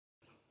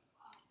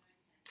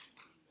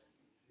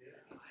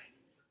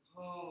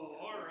Oh,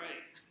 all right.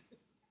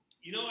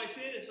 I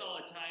say this all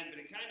the time,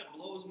 but it kind of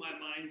blows my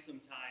mind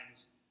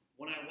sometimes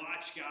when I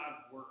watch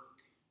God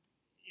work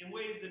in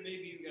ways that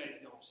maybe you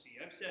guys don't see.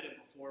 I've said it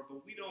before,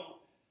 but we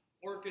don't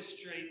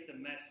orchestrate the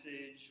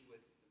message with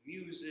the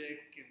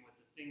music and with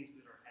the things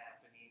that are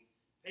happening.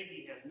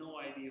 Peggy has no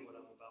idea what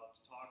I'm about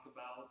to talk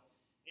about.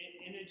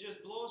 And it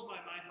just blows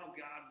my mind how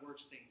God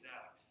works things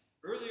out.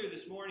 Earlier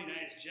this morning,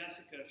 I asked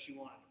Jessica if she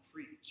wanted to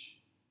preach,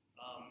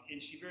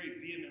 and she very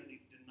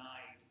vehemently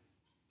denied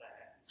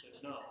that, said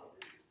no.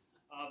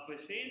 But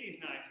Sandy's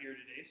not here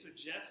today, so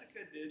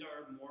Jessica did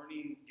our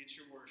morning Get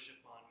Your Worship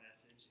On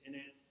message, and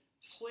it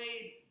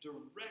played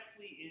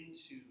directly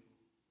into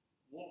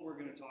what we're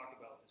going to talk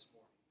about this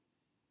morning.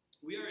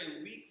 We are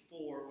in week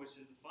 4, which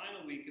is the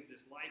final week of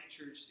this Life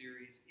Church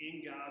series,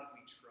 In God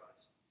We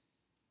Trust.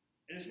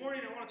 And this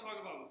morning I want to talk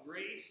about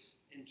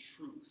grace and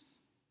truth.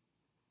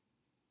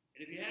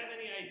 And if you have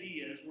any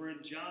ideas, we're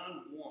in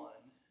John 1.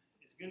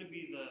 It's going to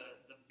be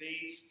the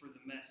base for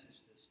the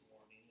message this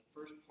morning, the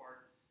first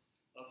part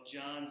of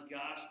John's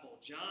gospel.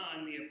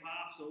 John, the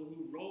apostle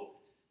who wrote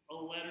a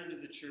letter to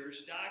the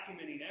church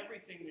documenting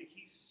everything that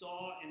he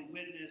saw and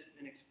witnessed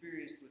and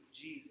experienced with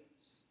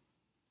Jesus.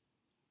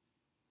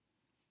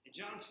 And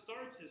John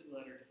starts his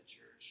letter to the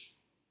church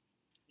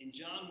in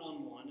John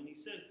 1:1, and he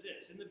says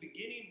this: in the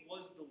beginning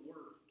was the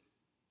Word.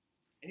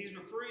 And he's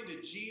referring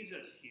to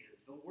Jesus here.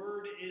 The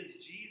Word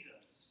is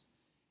Jesus.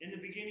 In the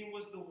beginning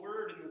was the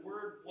Word, and the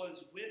Word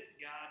was with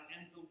God,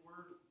 and the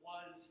Word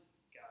was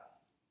God.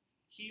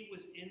 He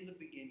was in the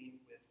beginning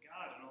with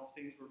God, and all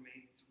things were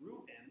made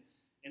through him,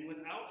 and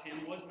without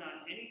him was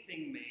not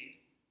anything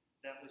made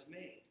that was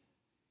made.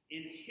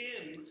 In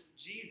him,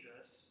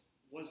 Jesus,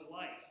 was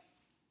life,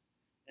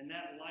 and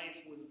that life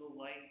was the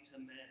light to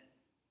men.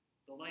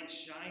 The light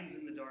shines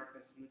in the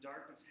darkness, and the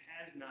darkness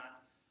has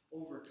not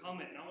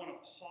overcome it. And I want to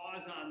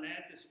pause on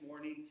that this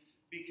morning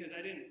because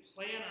I didn't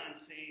plan on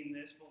saying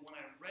this, but when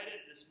I read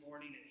it this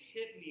morning, it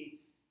hit me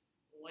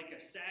like a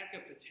sack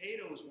of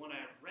potatoes when I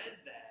read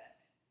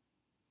that.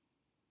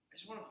 I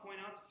just want to point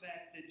out the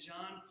fact that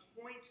John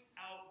points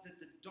out that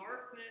the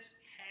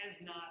darkness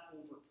has not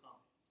overcome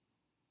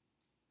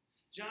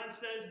it. John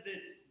says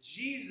that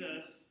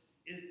Jesus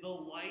is the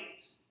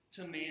light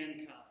to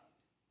mankind.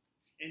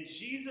 And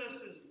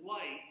Jesus'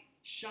 light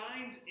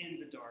shines in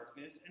the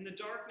darkness, and the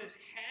darkness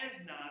has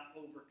not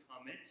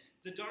overcome it.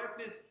 The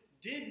darkness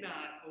did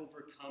not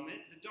overcome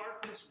it. The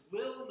darkness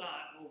will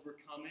not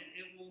overcome it.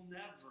 It will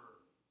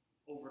never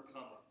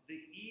overcome it. The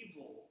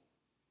evil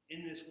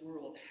in this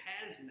world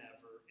has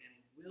never and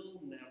will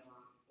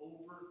never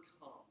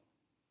overcome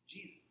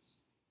Jesus.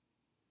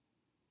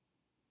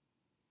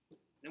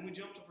 Then we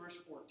jump to verse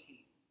 14.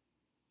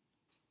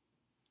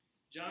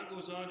 John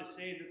goes on to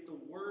say that the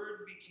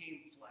Word became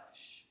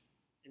flesh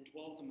and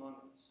dwelt among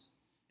us,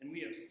 and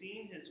we have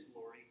seen his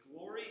glory,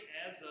 glory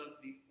as of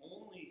the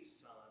only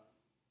Son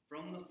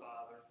from the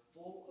Father,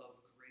 full of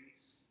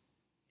grace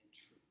and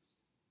truth.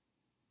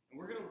 And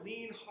we're going to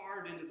lean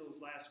hard into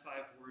those last 5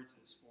 words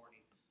this morning.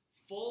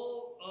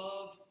 Full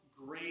of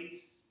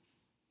grace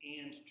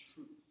and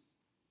truth.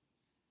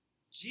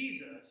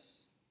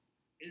 Jesus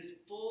is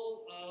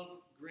full of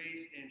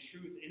grace and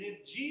truth. And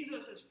if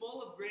Jesus is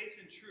full of grace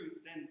and truth,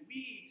 then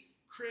we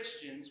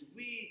Christians,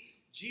 we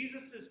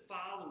Jesus'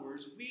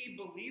 followers, we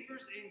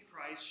believers in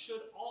Christ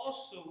should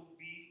also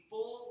be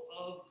full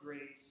of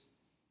grace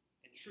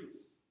and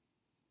truth.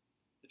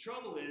 The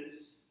trouble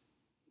is,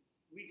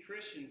 we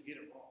Christians get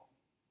it wrong.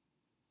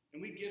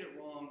 And we get it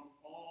wrong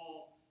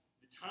all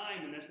the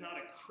time, and that's not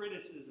a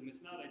criticism,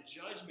 it's not a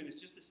judgment, it's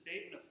just a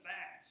statement of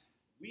fact.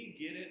 We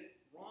get it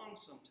wrong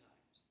sometimes.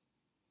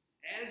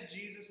 As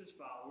Jesus'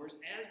 followers,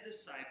 as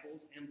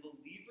disciples and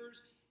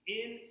believers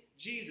in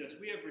Jesus,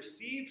 we have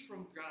received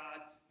from God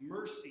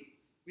mercy.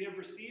 We have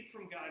received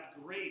from God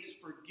grace,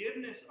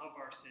 forgiveness of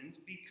our sins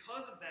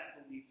because of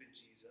that belief in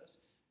Jesus.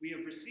 We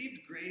have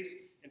received grace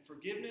and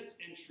forgiveness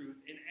and truth,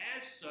 and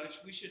as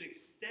such, we should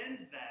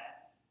extend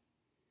that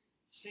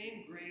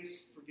same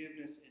grace,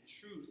 forgiveness, and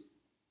truth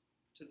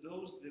to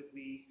those that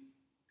we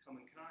come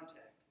in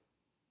contact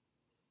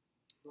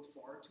with. But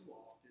far too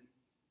often,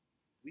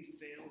 we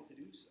fail to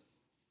do so.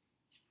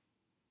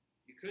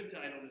 You could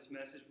title this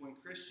message, When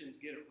Christians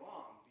Get It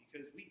Wrong,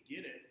 because we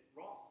get it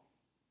wrong.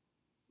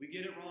 We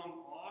get it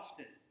wrong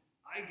often.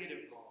 I get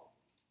it wrong.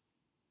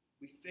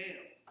 We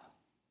fail.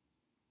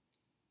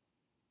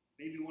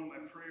 Maybe one of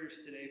my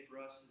prayers today for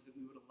us is that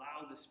we would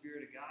allow the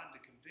Spirit of God to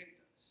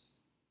convict us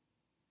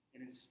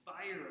and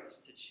inspire us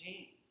to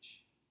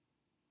change.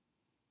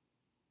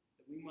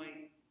 That we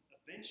might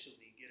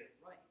eventually get it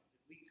right.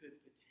 That we could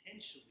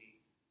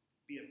potentially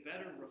be a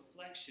better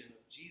reflection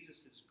of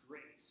Jesus'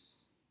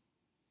 grace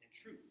and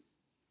truth.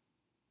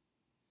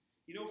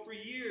 For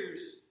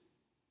years,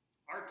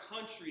 our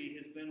country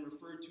has been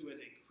referred to as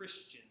a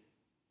Christian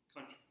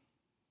country,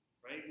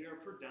 right? We are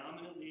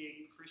predominantly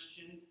a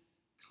Christian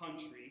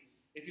country.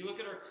 If you look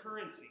at our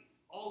currency,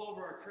 all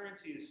over our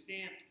currency is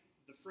stamped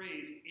the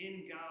phrase,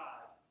 in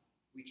God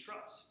we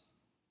trust.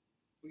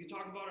 We can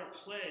talk about our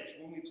pledge.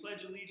 When we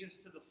pledge allegiance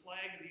to the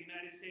flag of the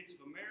United States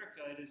of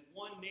America, it is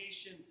one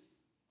nation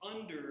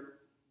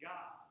under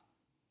God.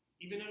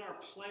 Even in our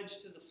pledge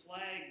to the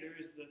flag, there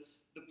is the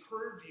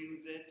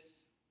purview that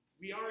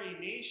we are a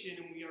nation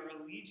and we are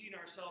alleging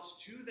ourselves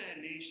to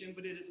that nation,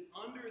 but it is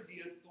under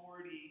the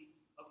authority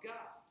of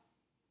God.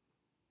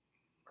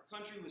 Our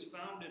country was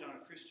founded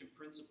on Christian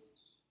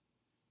principles.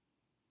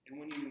 And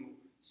when you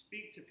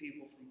speak to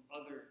people from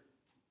other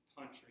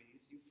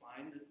countries, you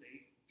find that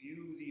they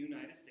view the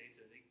United States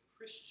as a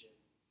Christian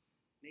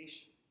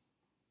nation.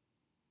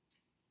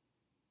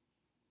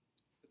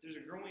 But there's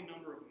a growing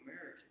number of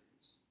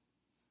Americans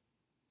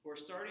who are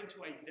starting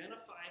to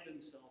identify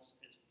themselves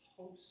as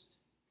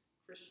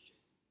post-Christian.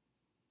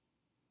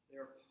 They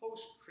are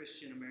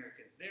post-Christian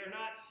Americans. They are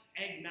not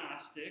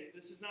agnostic.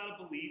 This is not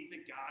a belief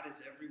that God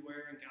is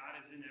everywhere and God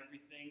is in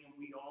everything and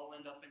we all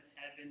end up in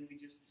heaven. We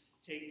just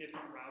take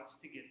different routes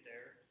to get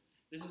there.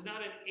 This is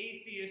not an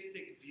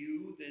atheistic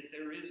view that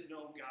there is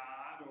no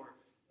God or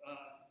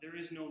there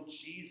is no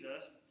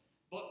Jesus,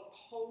 but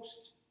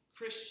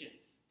post-Christian.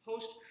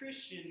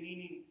 Post-Christian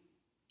meaning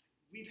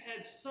we've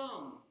had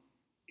some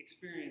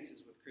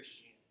experiences with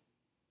Christianity.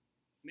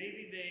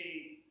 Maybe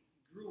they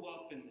grew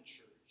up in the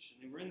church,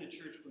 and they were in the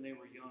church when they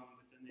were young,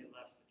 but then they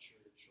left the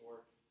church.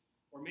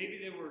 Or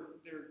maybe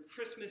they're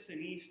Christmas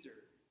and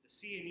Easter, the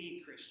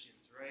C&E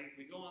Christians, right?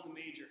 We go on the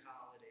major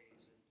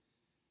holidays,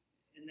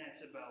 and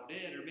that's about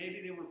it. Or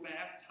maybe they were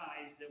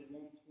baptized at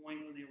one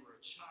point when they were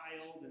a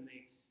child, and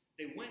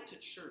they went to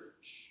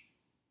church.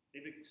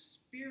 They've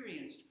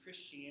experienced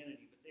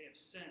Christianity, but they have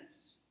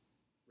since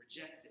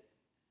rejected it.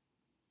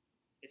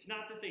 It's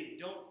not that they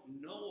don't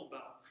know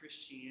about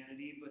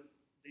Christianity, but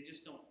they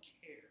just don't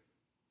care.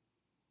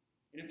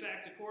 And in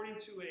fact, according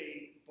to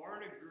a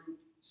Barna Group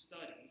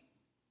study,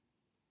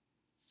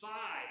 5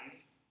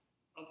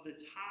 of the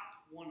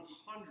top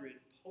 100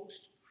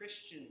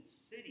 post-Christian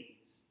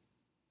cities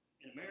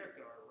in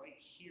America are right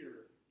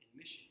here in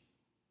Michigan.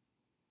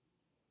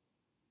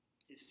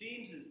 It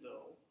seems as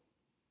though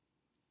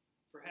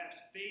perhaps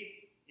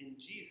faith in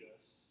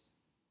Jesus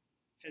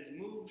has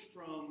moved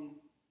from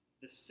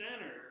the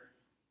center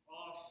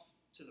off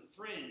to the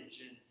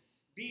fringe, and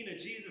being a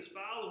Jesus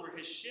follower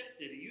has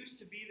shifted. It used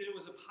to be that it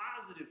was a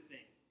positive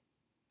thing.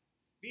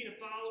 Being a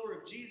follower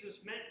of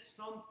Jesus meant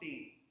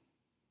something.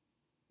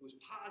 It was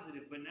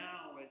positive, but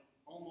now it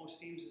almost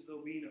seems as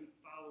though being a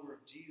follower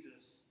of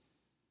Jesus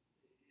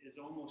is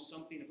almost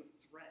something of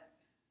a threat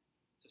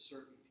to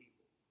certain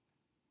people.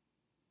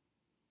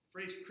 The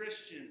phrase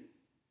Christian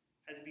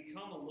has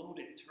become a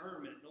loaded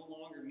term, and it no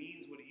longer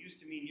means what it used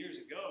to mean years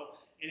ago.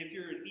 And if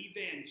you're an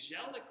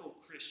evangelical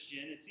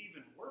Christian, it's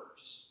even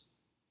worse.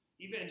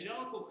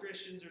 Evangelical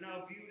Christians are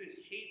now viewed as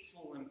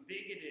hateful and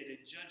bigoted and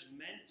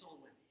judgmental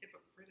and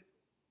hypocritical.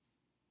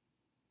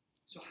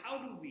 So how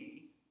do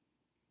we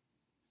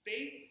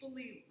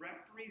faithfully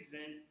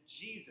represent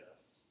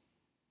Jesus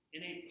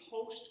in a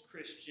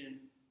post-Christian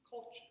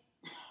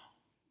culture?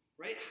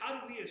 Right? How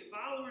do we, as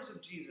followers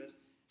of Jesus,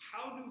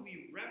 how do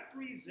we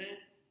represent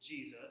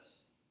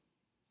Jesus?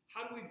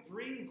 How do we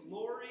bring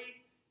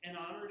glory and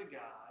honor to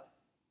God?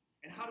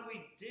 And how do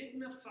we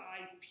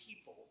dignify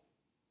people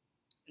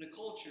in a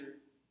culture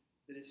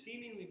that is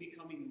seemingly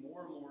becoming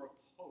more and more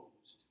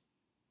opposed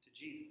to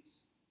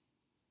Jesus?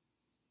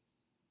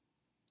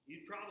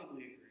 You'd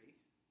probably agree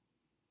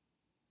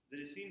that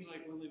it seems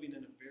like we're living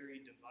in a very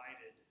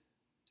divided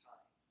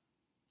time.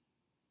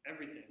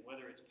 Everything,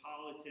 whether it's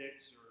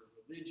politics or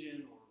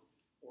religion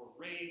or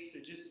race,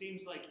 it just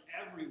seems like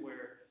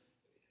everywhere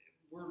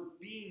we're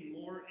being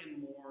more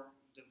and more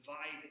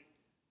divided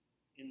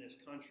in this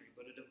country.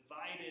 But a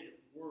divided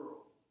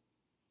world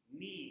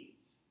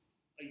needs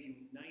a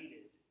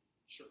united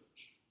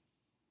church.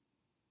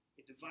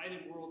 A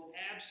divided world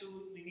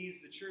absolutely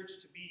needs the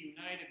church to be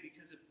united,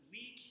 because if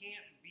we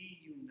can't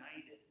be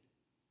united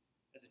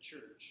as a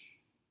church,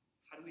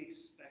 how do we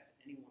expect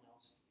anyone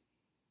else to be?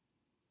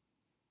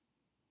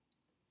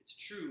 It's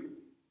true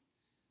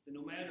that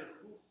no matter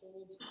who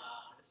holds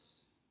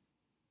office,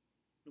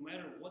 no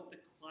matter what the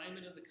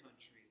climate of the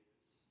country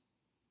is,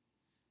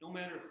 no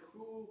matter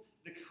who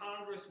the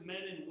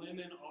congressmen and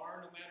women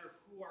are, no matter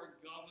who our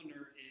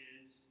governor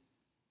is,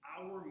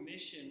 our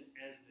mission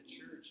as the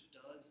church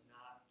does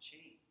not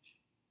change.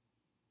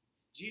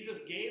 Jesus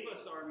gave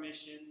us our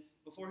mission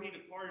before he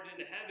departed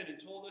into heaven and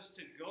told us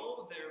to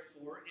go,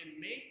 therefore, and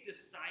make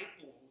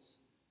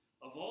disciples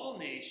of all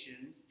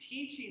nations,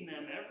 teaching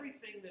them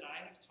everything that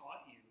I have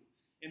taught you,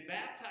 and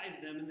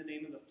baptize them in the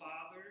name of the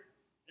Father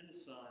and the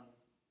Son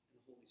and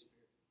the Holy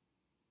Spirit.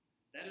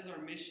 That is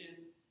our mission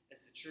as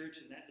the church,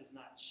 and that does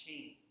not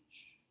change.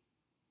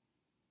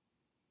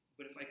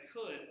 But if I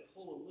could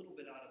pull a little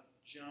bit out of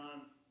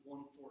John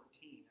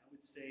 1:14, I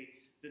would say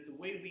that the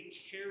way we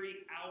carry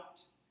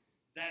out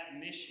that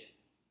mission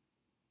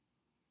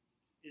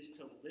is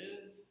to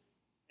live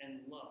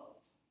and love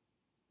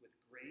with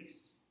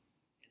grace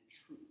and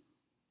truth,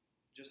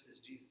 just as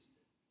Jesus did.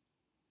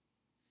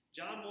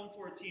 John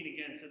 1:14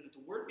 again said that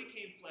the Word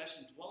became flesh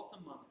and dwelt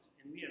among us,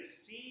 and we have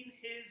seen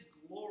his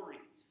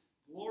glory,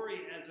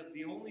 glory as of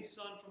the only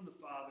Son from the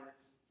Father,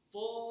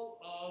 full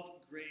of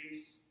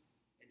grace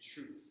and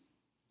truth.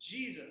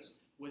 Jesus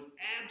was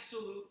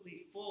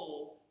absolutely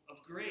full of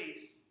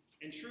grace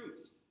and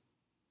truth.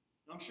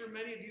 Now, I'm sure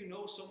many of you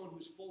know someone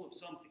who's full of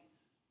something.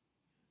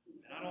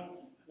 And I don't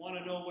want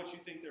to know what you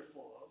think they're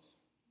full of.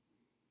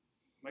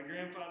 My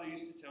grandfather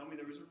used to tell me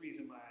there was a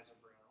reason my eyes are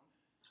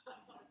brown.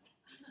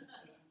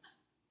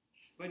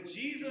 But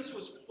Jesus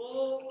was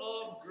full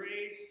of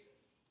grace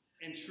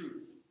and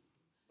truth.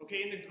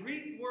 Okay, and the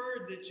Greek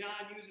word that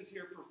John uses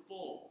here for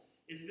full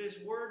is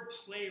this word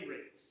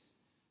pleres.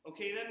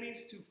 Okay, that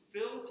means to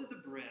fill to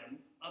the brim,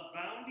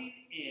 abounding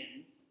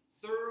in,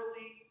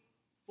 thoroughly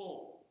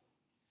full.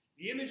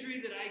 The imagery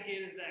that I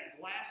get is that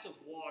glass of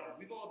water.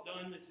 We've all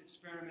done this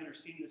experiment or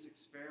seen this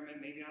experiment,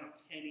 maybe on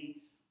a penny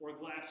or a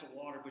glass of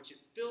water, but you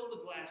fill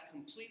the glass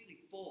completely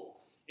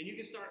full, and you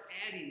can start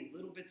adding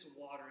little bits of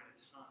water at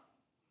a time.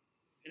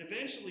 And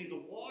eventually,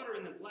 the water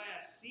in the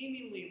glass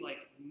seemingly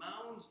like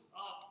mounds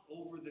up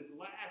over the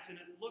glass, and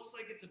it looks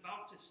like it's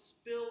about to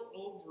spill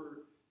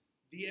over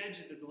the edge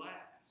of the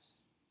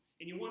glass.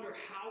 And you wonder,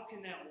 how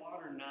can that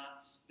water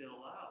not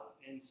spill out?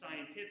 And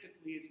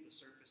scientifically, it's the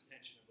surface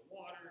tension of the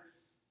water.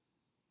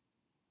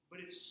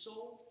 But it's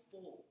so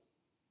full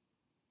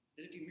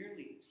that if you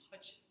merely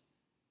touch it,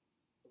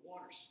 the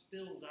water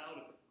spills out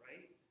of it,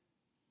 right?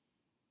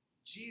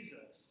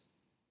 Jesus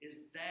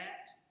is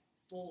that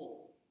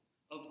full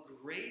of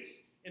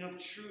grace and of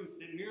truth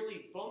that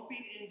merely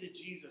bumping into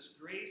Jesus,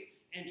 grace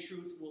and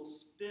truth will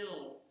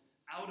spill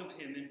out of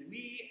him. And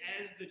we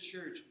as the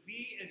church,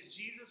 we as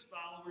Jesus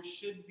followers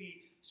should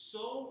be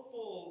so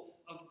full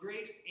of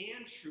grace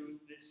and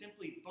truth that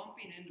simply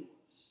bumping into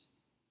us,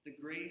 the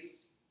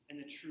grace and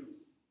the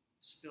truth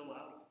spill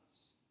out of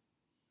us.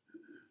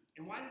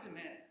 And why does it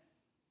matter?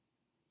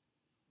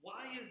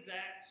 Why is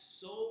that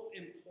so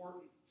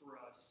important for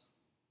us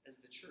as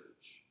the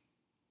church?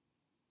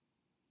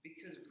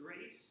 Because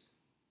grace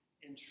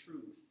and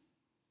truth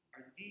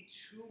are the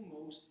two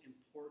most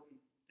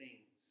important things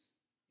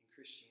in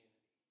Christianity.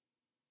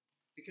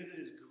 Because it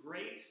is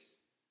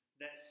grace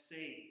that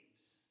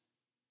saves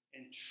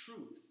and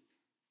truth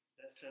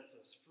that sets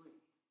us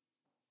free.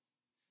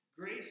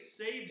 Grace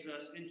saves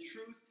us and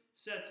truth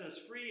sets us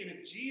free. And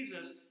if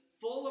Jesus,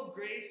 full of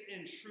grace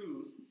and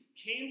truth,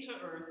 came to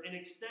earth and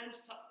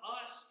extends to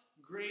us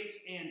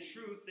grace and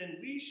truth, then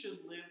we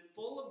should live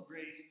full of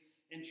grace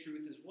and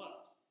truth as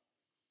well.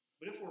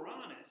 But if we're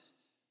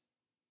honest,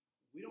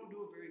 we don't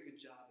do a very good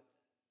job at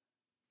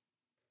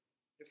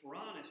that. If we're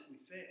honest, we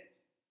fail.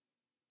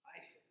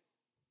 I fail.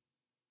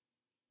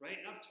 Right?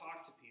 And I've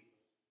talked to people.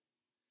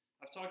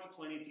 I've talked to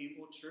plenty of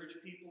people, church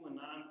people and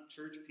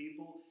non-church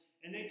people,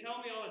 and they tell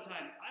me all the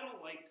time, I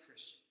don't like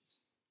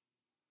Christians.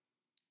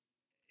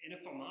 And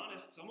if I'm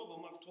honest, some of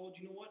them I've told,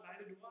 you know what,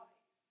 neither do I.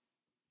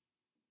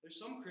 There's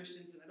some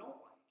Christians that I don't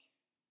like.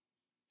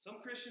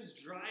 Some Christians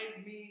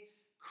drive me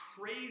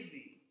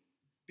crazy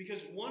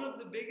because one of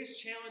the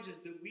biggest challenges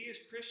that we as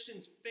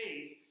Christians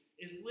face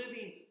is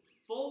living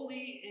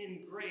fully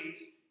in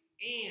grace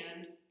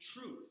and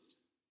truth.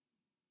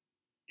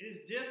 It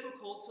is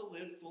difficult to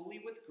live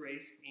fully with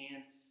grace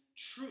and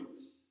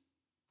truth.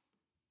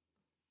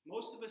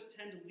 Most of us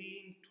tend to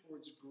lean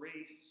towards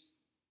grace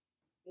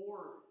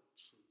or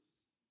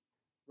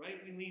truth,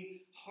 right? We lean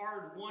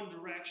hard one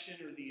direction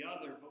or the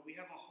other, but we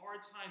have a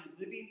hard time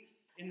living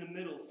in the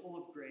middle, full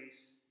of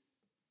grace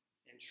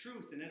and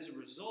truth. And as a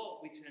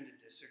result, we tend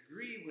to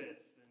disagree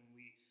with, and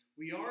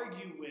we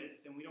argue with,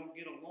 and we don't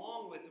get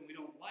along with, and we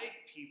don't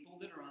like people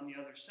that are on the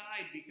other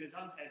side because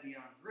I'm heavy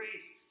on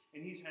grace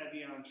and he's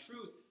heavy on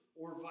truth,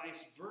 or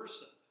vice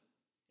versa.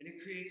 And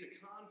it creates a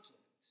conflict.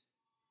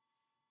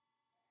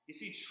 You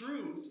see,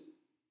 truth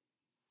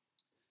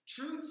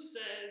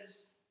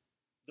says,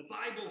 the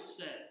Bible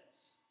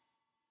says,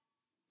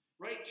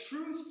 right?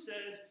 Truth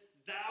says,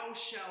 thou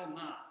shalt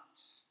not.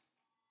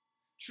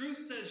 Truth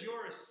says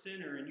you're a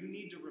sinner and you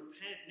need to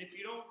repent. And if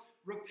you don't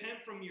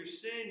repent from your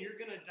sin, you're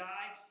going to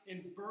die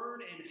and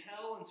burn in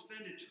hell and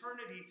spend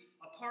eternity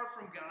apart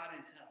from God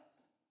in hell.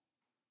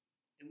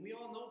 And we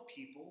all know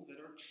people that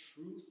are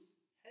truth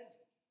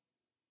heavy.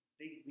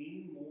 They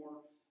lean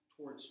more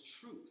towards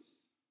truth.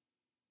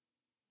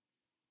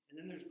 And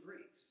then there's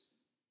grace.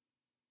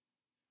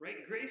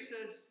 Right? Grace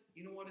says,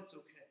 you know what, it's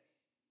okay.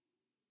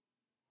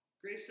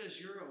 Grace says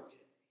you're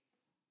okay.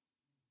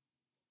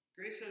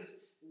 Grace says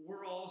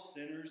we're all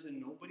sinners and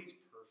nobody's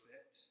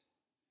perfect.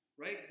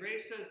 Right?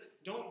 Grace says,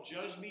 don't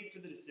judge me for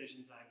the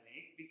decisions I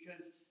make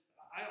because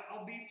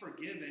I'll be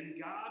forgiven.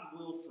 God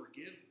will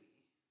forgive me.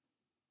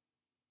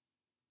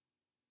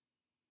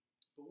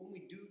 But when we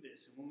do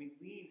this and when we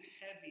lean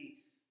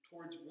heavy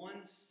towards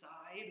one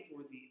side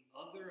or the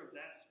other of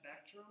that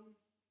spectrum,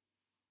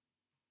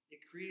 it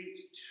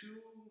creates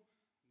two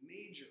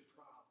major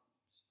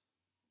problems.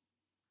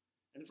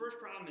 And the first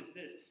problem is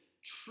this: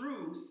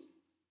 truth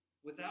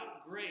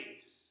without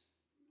grace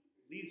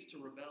leads to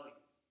rebellion.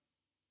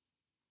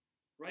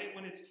 Right?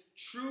 When it's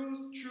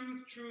truth,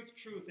 truth, truth,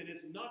 truth, and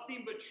it's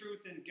nothing but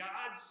truth, and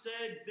God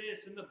said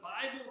this, and the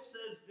Bible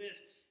says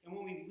this, And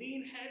when we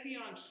lean heavy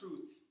on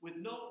truth with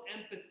no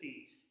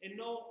empathy and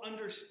no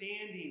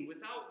understanding,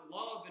 without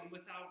love and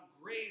without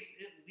grace,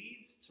 it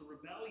leads to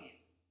rebellion.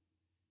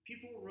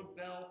 People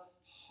rebel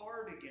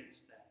hard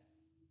against that.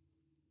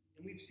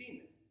 And we've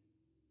seen that.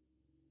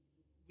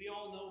 We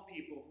all know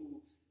people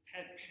who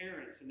had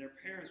parents, and their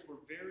parents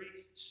were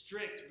very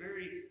strict,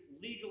 very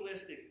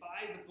legalistic,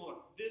 by the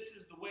book. This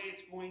is the way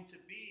it's going to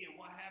be. And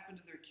what happened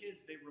to their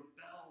kids? They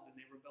rebelled, and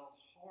they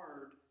rebelled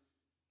hard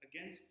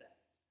against that.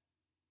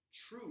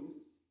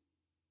 Truth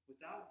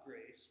without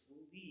grace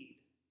will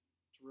lead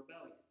to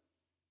rebellion.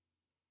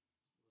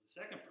 Well, the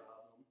second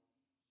problem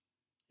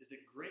is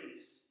that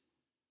grace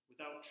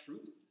without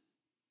truth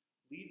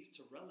leads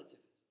to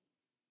relativism.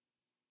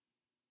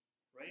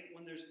 Right?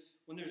 When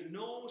there's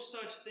no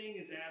such thing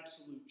as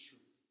absolute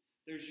truth.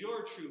 There's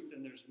your truth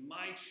and there's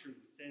my truth.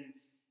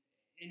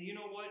 And you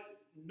know what?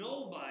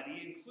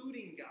 Nobody,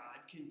 including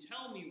God, can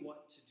tell me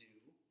what to do.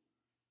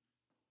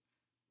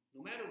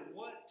 No matter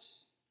what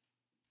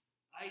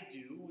I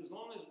do, as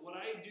long as what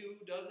I do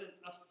doesn't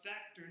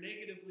affect or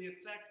negatively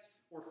affect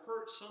or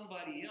hurt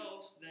somebody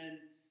else, then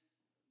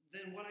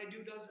what I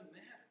do doesn't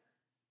matter.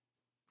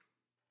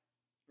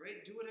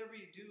 Right? Do whatever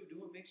you do. Do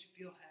what makes you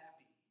feel happy.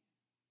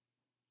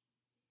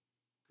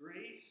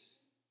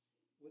 Grace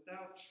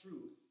without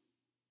truth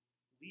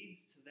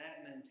leads to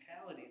that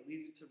mentality. It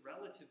leads to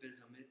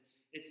relativism.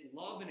 It's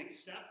love and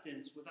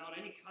acceptance without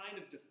any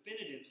kind of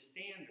definitive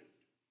standard.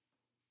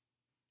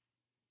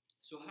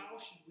 So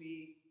how should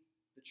we,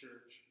 the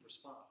church,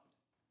 respond?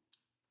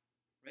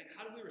 Right?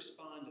 How do we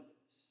respond to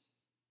this?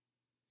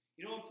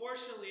 You know,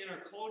 unfortunately, in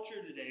our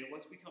culture today,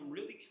 what's become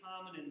really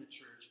common in the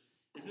church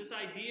is this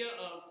idea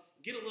of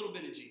get a little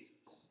bit of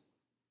Jesus.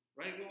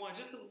 Right? We want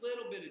just a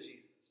little bit of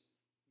Jesus.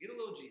 Get a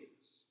little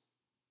Jesus.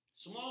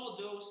 Small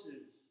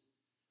doses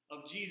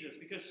of Jesus,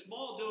 because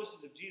small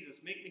doses of Jesus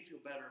make me feel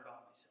better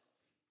about myself.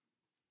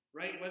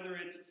 Right? Whether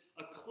it's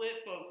a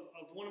clip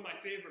of one of my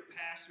favorite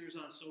pastors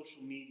on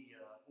social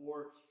media,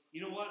 or, you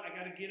know what, I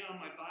got to get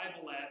on my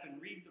Bible app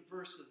and read the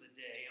verse of the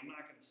day. I'm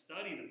not going to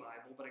study the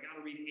Bible, but I got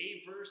to read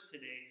a verse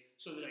today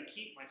so that I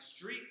keep my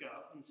streak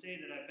up and say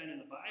that I've been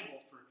in the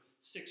Bible for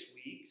 6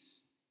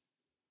 weeks.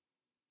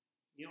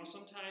 You know,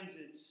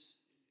 sometimes it's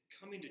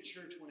coming to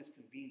church when it's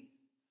convenient.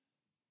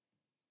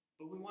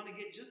 But we want to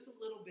get just a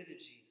little bit of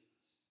Jesus.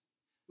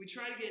 We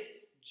try to get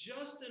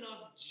just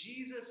enough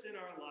Jesus in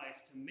our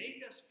life to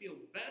make us feel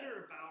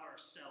better about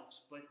ourselves,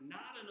 but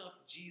not enough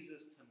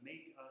Jesus to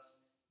make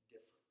us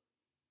different.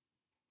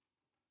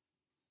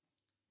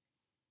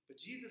 But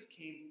Jesus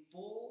came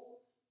full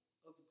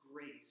of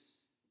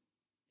grace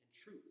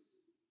and truth.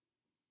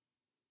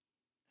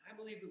 I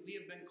believe that we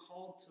have been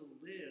called to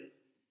live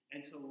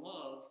and to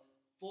love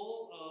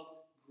full of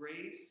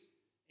grace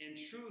and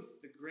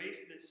truth, the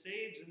grace that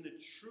saves and the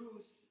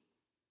truth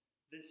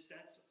that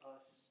sets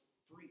us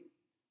free.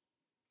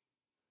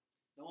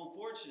 Now,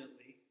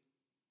 unfortunately,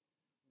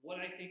 what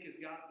I think has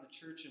gotten the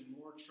church in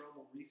more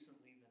trouble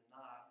recently than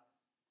not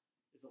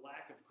is a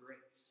lack of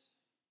grace.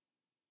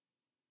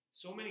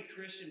 So many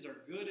Christians are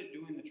good at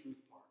doing the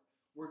truth part.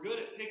 We're good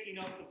at picking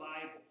up the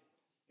Bible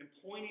and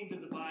pointing to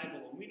the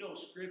Bible, and we know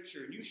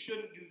Scripture, and you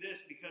shouldn't do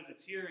this because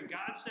it's here, and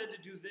God said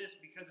to do this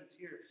because it's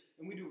here.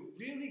 And we do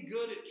really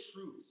good at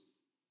truth.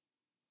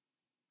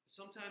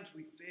 Sometimes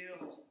we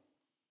fail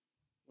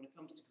when it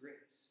comes to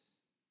grace.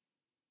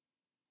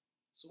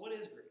 So what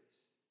is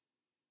grace?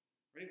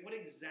 Right? What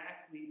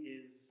exactly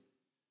is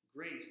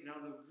grace? Now,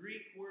 the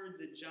Greek word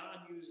that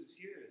John uses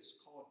here is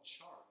called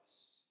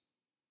charis.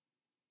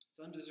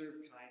 It's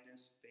undeserved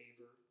kindness,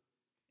 favor,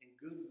 and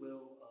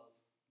goodwill of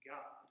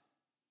God.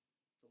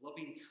 The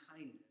loving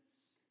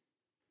kindness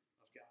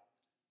of God.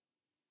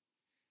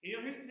 And you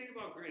know, here's the thing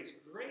about grace.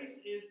 Grace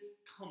is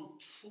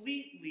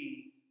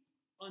completely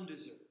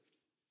undeserved.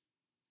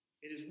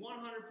 It is 100%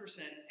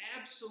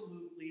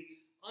 absolutely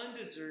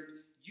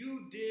undeserved.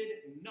 You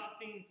did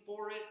nothing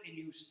for it, and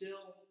you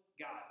still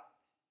got it.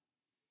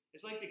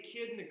 It's like the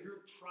kid in the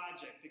group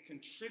project that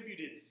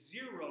contributed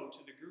 0 to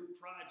the group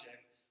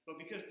project, but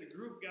because the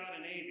group got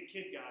an A, the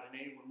kid got an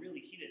A, when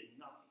really he did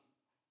nothing.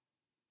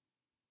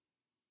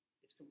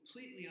 It's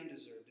completely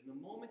undeserved. And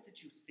the moment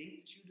that you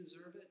think that you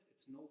deserve it,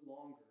 it's no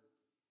longer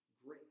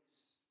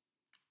grace.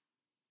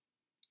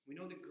 We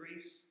know that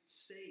grace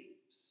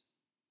saves.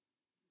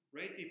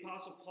 Right? The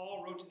Apostle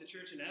Paul wrote to the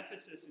church in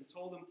Ephesus and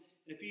told them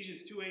in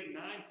Ephesians 2:8 and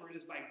 9, for it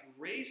is by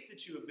grace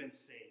that you have been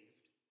saved,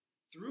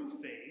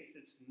 through faith.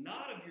 It's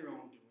not of your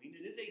own doing.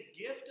 It is a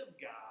gift of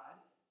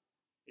God.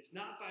 It's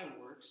not by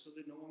works, so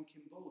that no one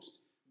can boast.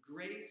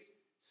 Grace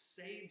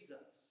saves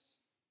us.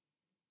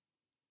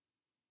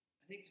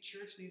 I think the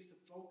church needs to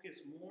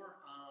focus more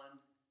on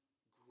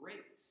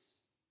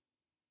grace.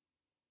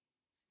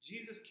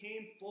 Jesus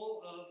came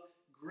full of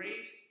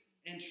grace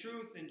and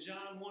truth in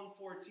John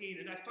 1:14.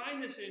 And I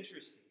find this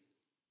interesting.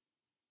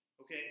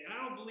 Okay, and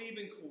I don't believe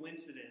in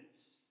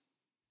coincidence.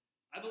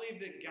 I believe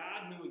that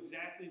God knew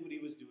exactly what he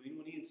was doing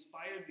when he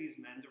inspired these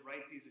men to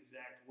write these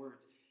exact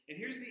words. And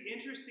here's the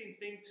interesting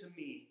thing to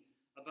me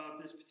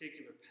about this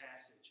particular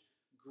passage.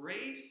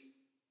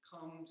 Grace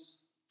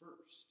comes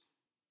first.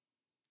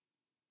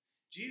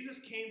 Jesus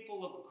came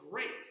full of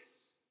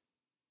grace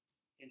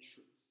and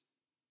truth.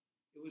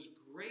 It was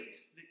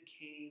grace that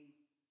came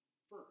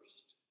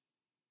first.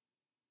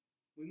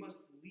 We must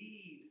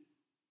lead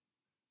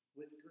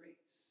with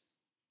grace.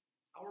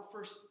 Our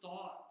first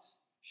thought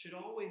should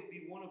always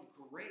be one of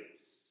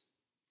grace.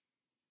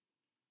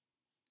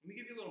 Let me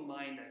give you a little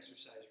mind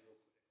exercise real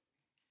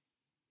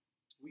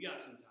quick. We got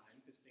some time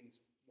because things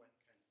went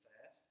kind of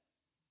fast.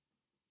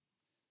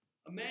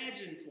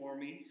 Imagine for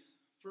me,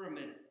 for a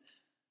minute,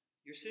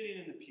 you're sitting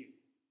in the pew.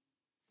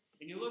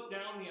 And you look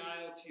down the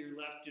aisle to your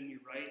left and your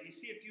right, and you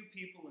see a few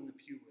people in the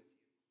pew with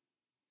you.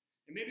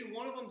 And maybe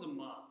one of them's a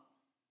mom.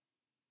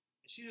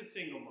 And she's a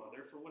single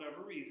mother for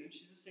whatever reason.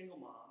 She's a single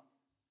mom.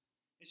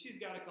 And she's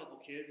got a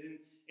couple kids, and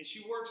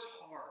she works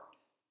hard.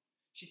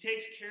 She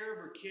takes care of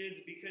her kids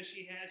because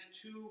she has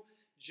 2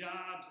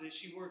 jobs that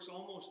she works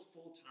almost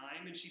full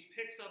time, and she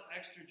picks up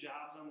extra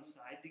jobs on the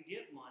side to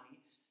get money,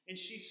 and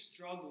she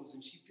struggles,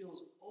 and she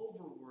feels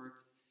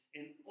overworked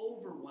and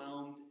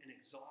overwhelmed and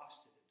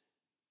exhausted.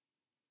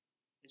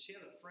 And she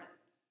has a friend.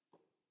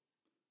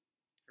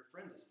 Her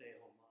friend's a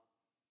stay-at-home mom.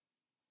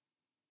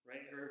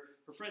 Right?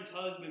 Her friend's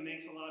husband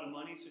makes a lot of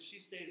money, so she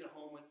stays at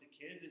home with the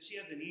kids, and she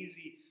has an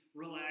easy,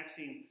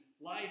 relaxing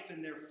life,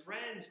 and they're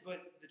friends,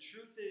 but the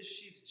truth is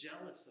she's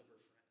jealous of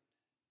her friend.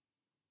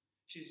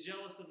 She's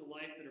jealous of the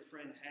life that her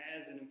friend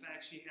has, and in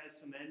fact, she has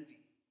some envy.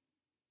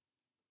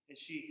 And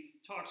she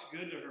talks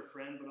good to her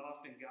friend, but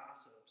often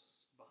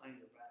gossips behind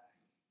her back.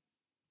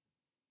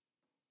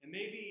 And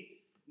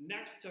maybe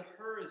next to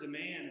her is a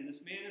man, and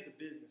this man is a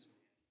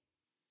businessman.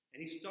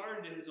 And he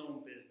started his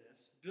own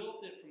business,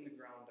 built it from the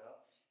ground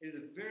up. It is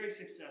a very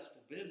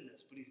successful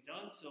business, but he's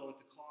done so at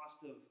the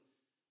cost of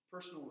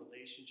personal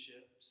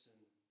relationships and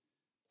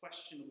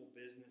questionable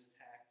business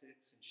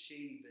tactics and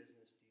shady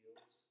business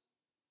deals.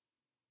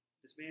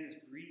 This man is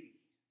greedy.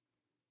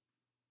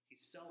 He's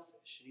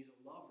selfish, and he's a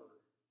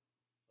lover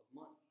of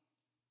money.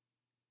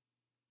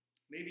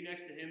 Maybe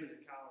next to him is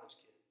a college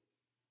kid,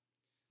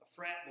 a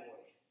frat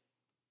boy.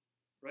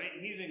 Right?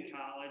 And he's in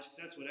college because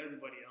that's what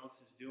everybody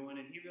else is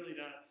doing. And he really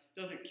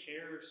doesn't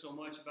care so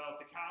much about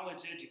the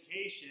college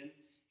education.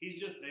 He's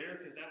just there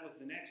because that was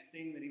the next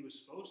thing that he was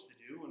supposed to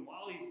do. And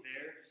while he's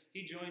there,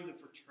 he joins the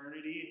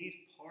fraternity and he's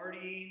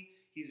partying.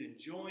 He's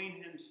enjoying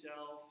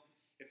himself.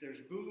 If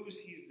there's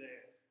booze, he's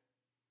there.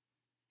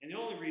 And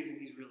the only reason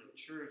he's really at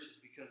church is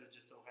because it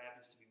just so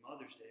happens to be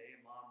Mother's Day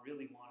and Mom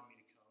really wanted me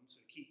to come. So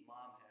to keep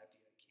Mom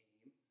happy, I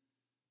came.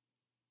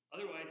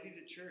 Otherwise, he's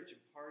at church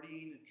and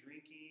partying and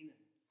drinking and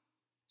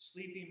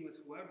sleeping with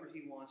whoever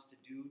he wants to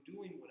do,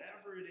 doing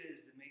whatever it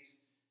is that makes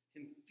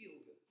him feel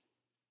good.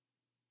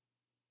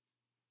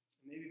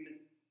 And maybe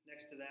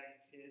next to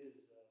that kid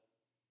is a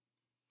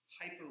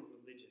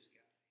hyper-religious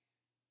guy,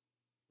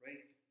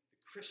 right? The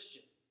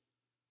Christian.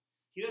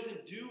 He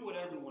doesn't do what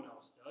everyone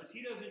else does.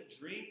 He doesn't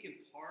drink and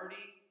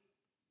party,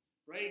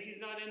 right? He's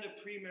not into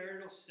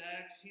premarital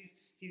sex.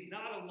 He's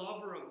not a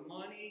lover of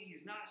money.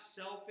 He's not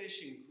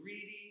selfish and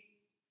greedy.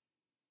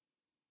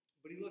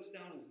 But he looks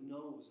down his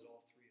nose at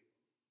all three of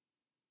them.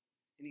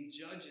 And he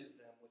judges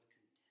them with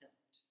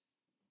contempt.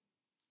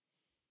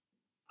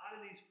 Out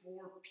of these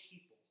 4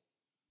 people,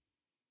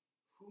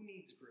 who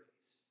needs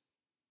grace?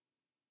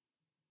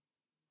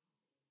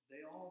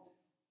 They all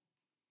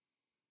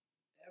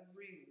do.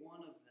 Every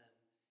one of them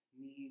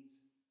needs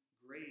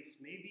grace.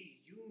 Maybe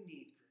you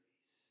need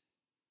grace.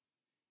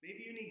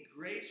 Maybe you need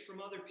grace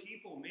from other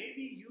people.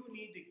 Maybe you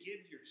need to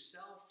give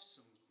yourself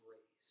some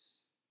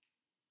grace.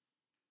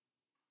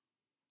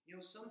 You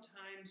know,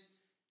 sometimes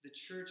the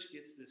church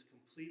gets this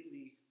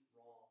completely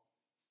wrong.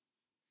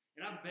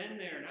 And I've been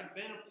there, and I've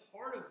been a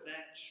part of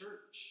that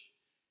church.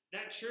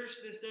 That church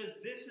that says,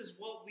 this is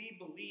what we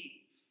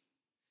believe.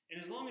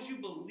 And as long as you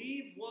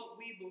believe what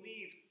we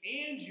believe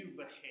and you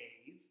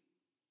behave,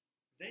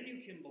 then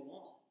you can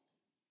belong.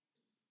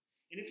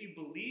 And if you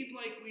believe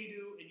like we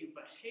do and you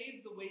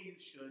behave the way you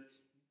should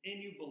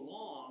and you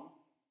belong,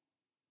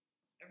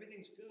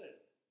 everything's good.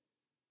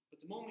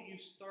 But the moment you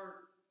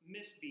start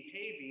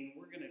misbehaving,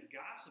 we're going to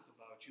gossip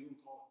about you and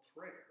call it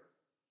prayer.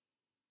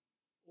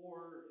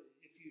 Or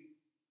if you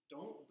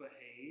don't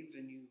behave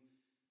and you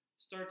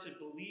start to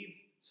believe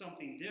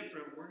something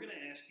different, we're going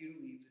to ask you to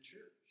leave the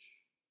church.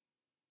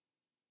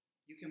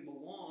 You can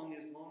belong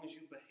as long as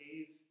you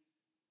behave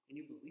and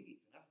you believe.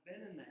 And I've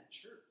been in that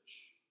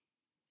church.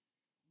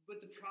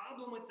 But the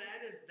problem with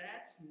that is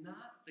that's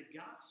not the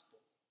gospel.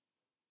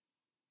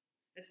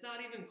 It's not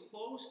even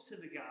close to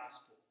the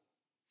gospel.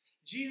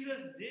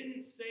 Jesus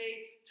didn't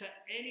say to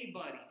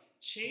anybody,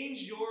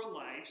 change your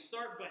life,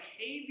 start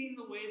behaving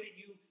the way that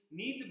you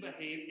need to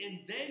behave, and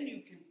then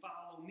you can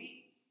follow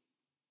me.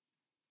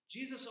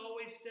 Jesus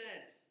always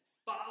said,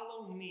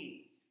 follow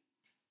me,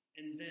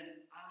 and then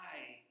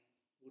I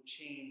will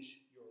change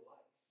your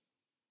life.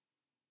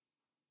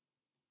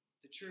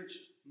 The church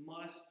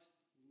must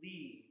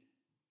lead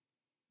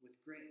with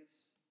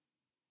grace.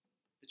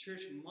 The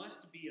church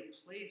must be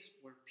a place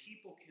where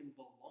people can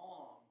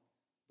belong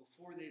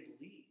before they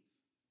believe.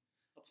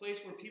 a place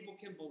where people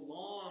can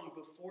belong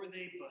before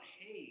they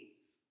behave.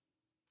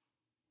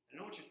 I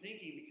know what you're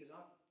thinking because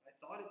I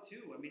thought it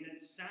too. I mean, it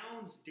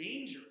sounds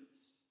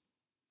dangerous,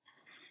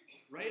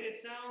 right? It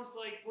sounds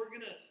like we're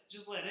going to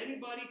just let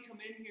anybody come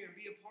in here and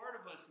be a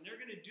part of us, and they're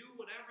going to do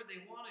whatever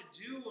they want to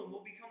do, and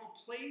we'll become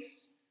a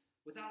place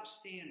without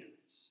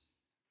standards.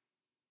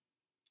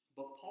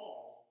 But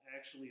Paul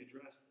actually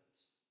addressed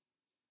this.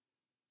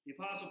 The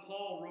Apostle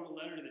Paul wrote a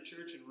letter to the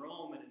church in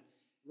Rome, and in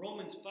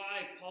Romans 5,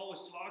 Paul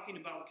was talking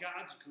about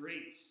God's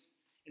grace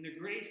and the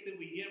grace that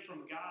we get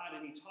from God,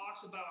 and he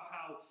talks about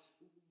how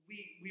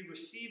we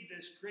receive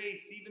this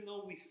grace even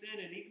though we sin,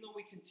 and even though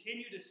we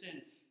continue to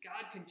sin,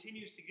 God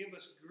continues to give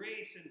us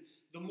grace, and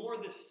the more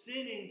the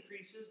sin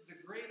increases, the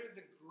greater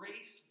the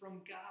grace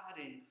from God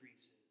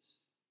increases.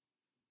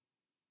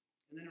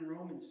 And then in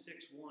Romans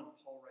 6:1,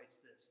 Paul writes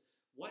this,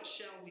 "What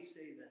shall we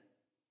say then?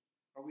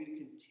 Are we to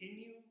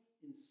continue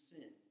in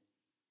sin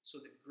so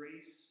that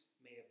grace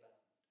may abound?"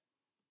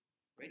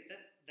 Right?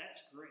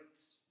 That's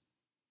grace.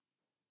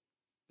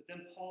 But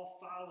then Paul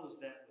follows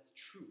that with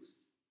truth.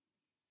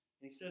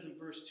 And he says in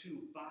verse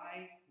 2,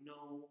 "By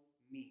no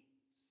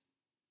means.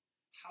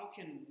 How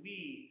can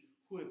we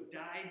who have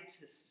died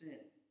to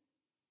sin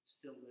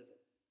still live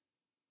it?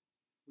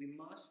 We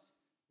must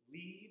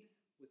lead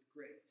with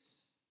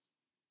grace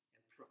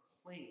and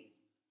proclaim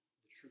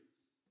the truth."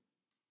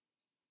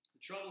 The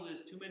trouble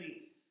is, too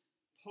many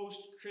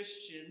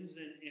post-Christians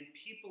and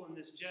people in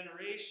this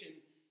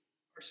generation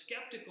are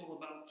skeptical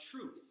about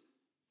truth.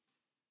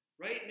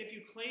 Right? And if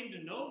you claim to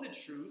know the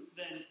truth,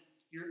 then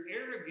you're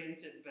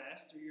arrogant at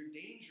best or you're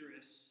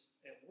dangerous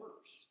at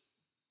worst.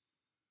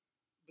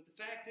 But the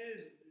fact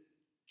is,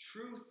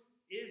 truth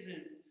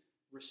isn't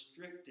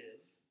restrictive.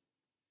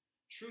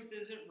 Truth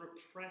isn't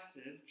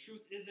repressive.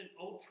 Truth isn't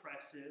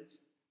oppressive.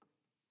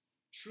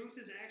 Truth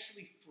is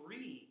actually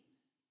freeing.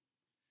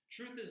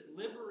 Truth is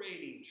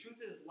liberating.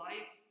 Truth is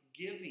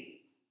life-giving.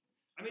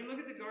 I mean, look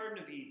at the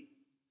Garden of Eden.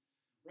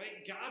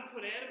 Right? God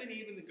put Adam and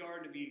Eve in the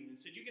Garden of Eden and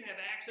said, "You can have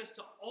access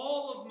to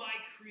all of my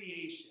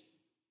creation.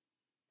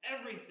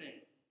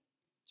 Everything.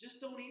 Just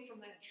don't eat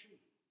from that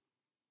tree.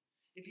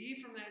 If you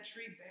eat from that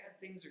tree, bad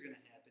things are going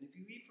to happen. If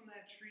you eat from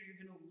that tree, you're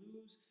going to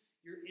lose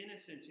your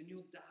innocence and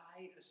you'll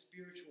die a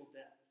spiritual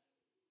death."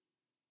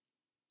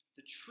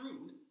 The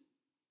truth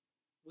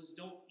was,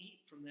 don't eat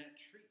from that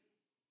tree.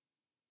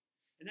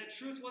 And that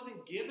truth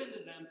wasn't given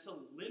to them to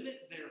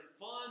limit their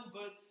fun,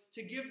 but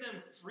to give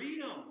them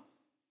freedom,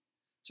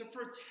 to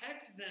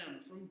protect them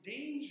from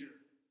danger.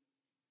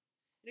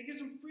 And it gives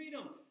them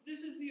freedom.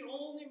 This is the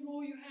only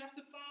rule you have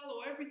to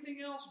follow. Everything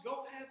else,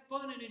 go have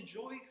fun and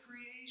enjoy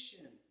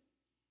creation.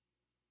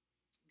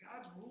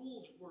 God's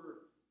rules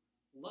were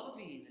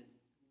loving and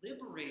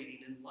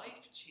liberating and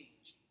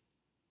life-changing.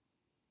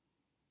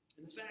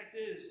 And the fact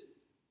is,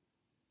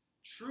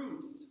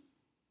 truth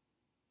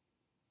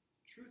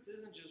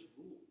isn't just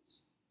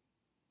rules.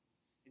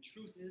 And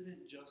truth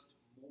isn't just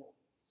morals.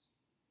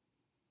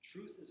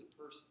 Truth is a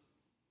person.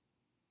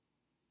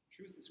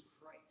 Truth is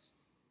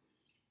Christ.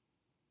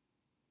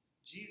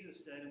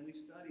 Jesus said, and we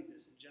studied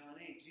this in John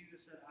 8,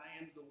 Jesus said, "I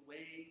am the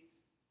way,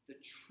 the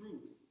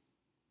truth,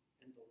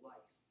 and the life."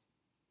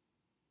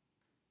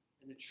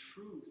 And the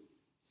truth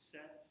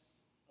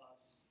sets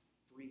us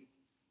free.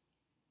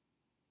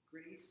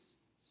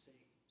 Grace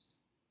saves,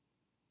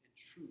 and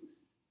truth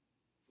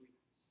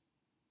frees.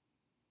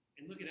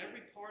 And look at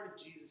every part of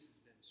Jesus'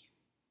 ministry.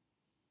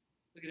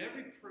 Look at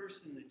every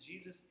person that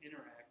Jesus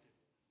interacted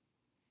with.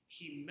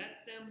 He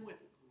met them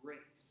with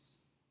grace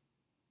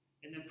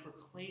and then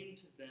proclaimed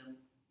to them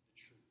the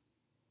truth.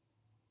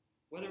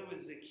 Whether it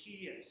was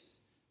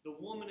Zacchaeus, the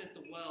woman at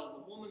the well,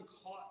 the woman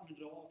caught in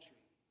adultery,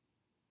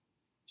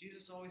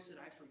 Jesus always said,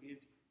 "I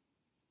forgive you.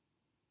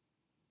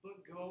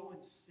 But go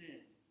and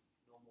sin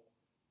no more."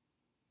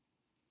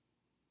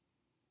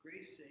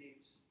 Grace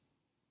saves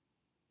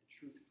and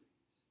truth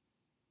frees.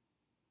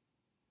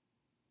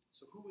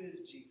 So who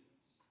is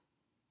Jesus?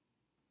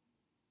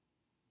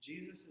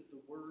 Jesus is the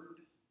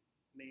Word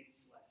made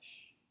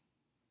flesh.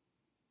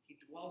 He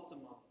dwelt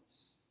among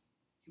us.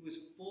 He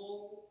was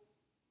full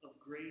of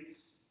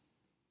grace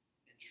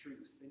and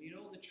truth. And you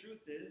know, the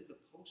truth is, the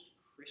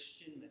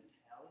post-Christian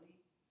mentality,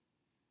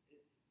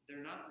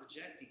 they're not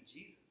rejecting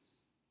Jesus.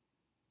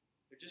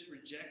 They're just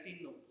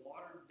rejecting the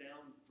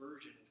watered-down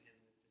version of him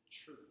that the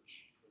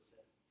church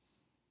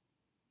presents.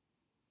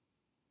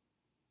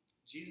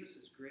 Jesus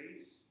is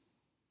grace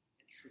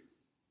and truth.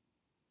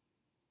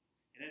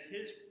 And as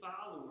his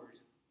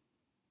followers,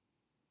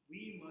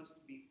 we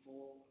must be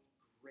full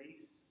of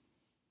grace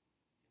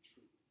and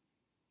truth.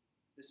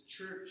 This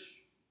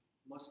church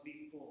must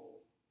be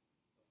full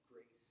of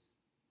grace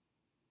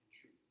and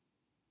truth.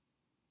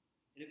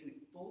 And if we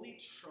fully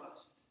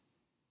trust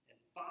and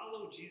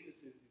follow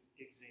Jesus'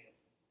 example,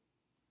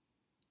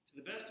 to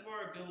the best of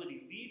our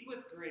ability, lead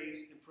with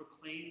grace and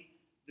proclaim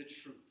the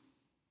truth.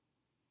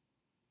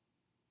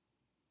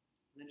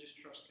 And then just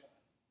trust God.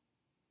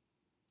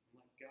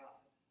 And let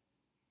God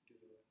do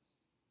the rest.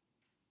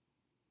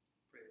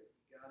 Pray with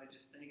me. God, I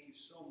just thank you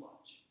so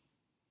much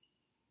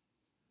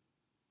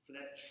for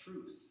that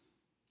truth.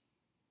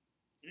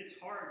 And it's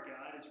hard,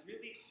 God. It's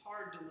really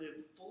hard to live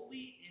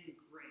fully in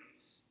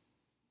grace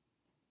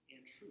and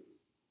truth.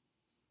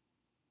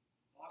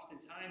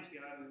 Oftentimes,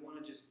 God, we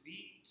want to just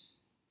beat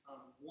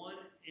on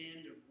one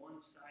end or one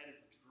side of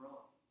the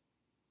drum,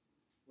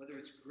 whether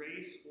it's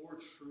grace or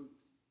truth.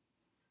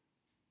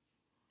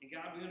 And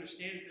God, we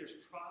understand that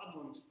there's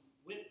problems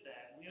with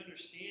that. We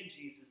understand,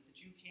 Jesus, that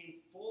you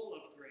came full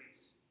of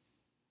grace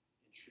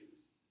and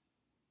truth.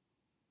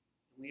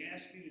 And we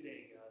ask you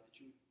today, God, that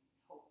you would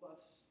help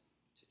us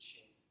to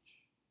change.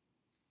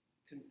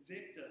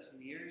 Convict us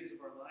in the areas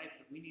of our life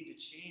that we need to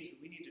change,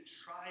 that we need to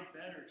try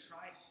better,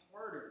 try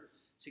harder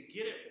to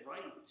get it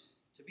right,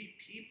 to be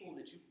people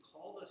that you've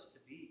called us to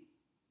be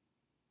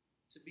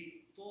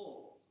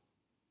full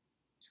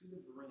to the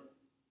brim,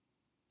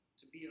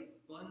 to be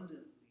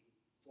abundantly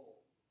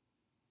full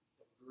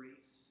of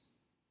grace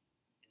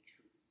and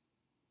truth.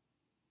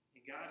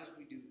 And God, as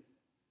we do that,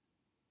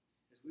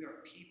 as we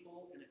are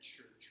people in a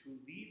church who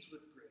leads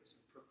with grace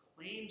and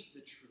proclaims the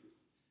truth,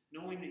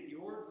 knowing that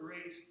your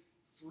grace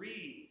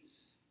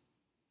frees.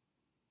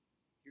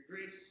 Your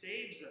grace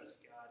saves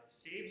us, God. It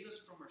saves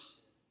us from our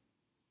sin.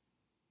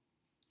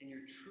 And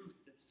your truth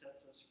that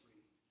sets us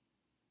free.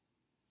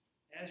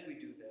 As we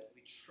do that,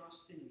 we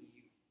trust in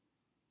you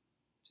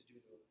to do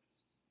the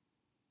rest.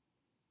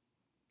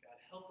 God,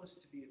 help us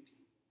to be a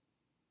people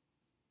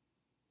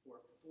who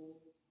are full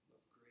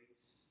of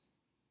grace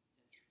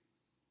and truth.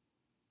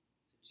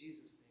 It's in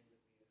Jesus' name.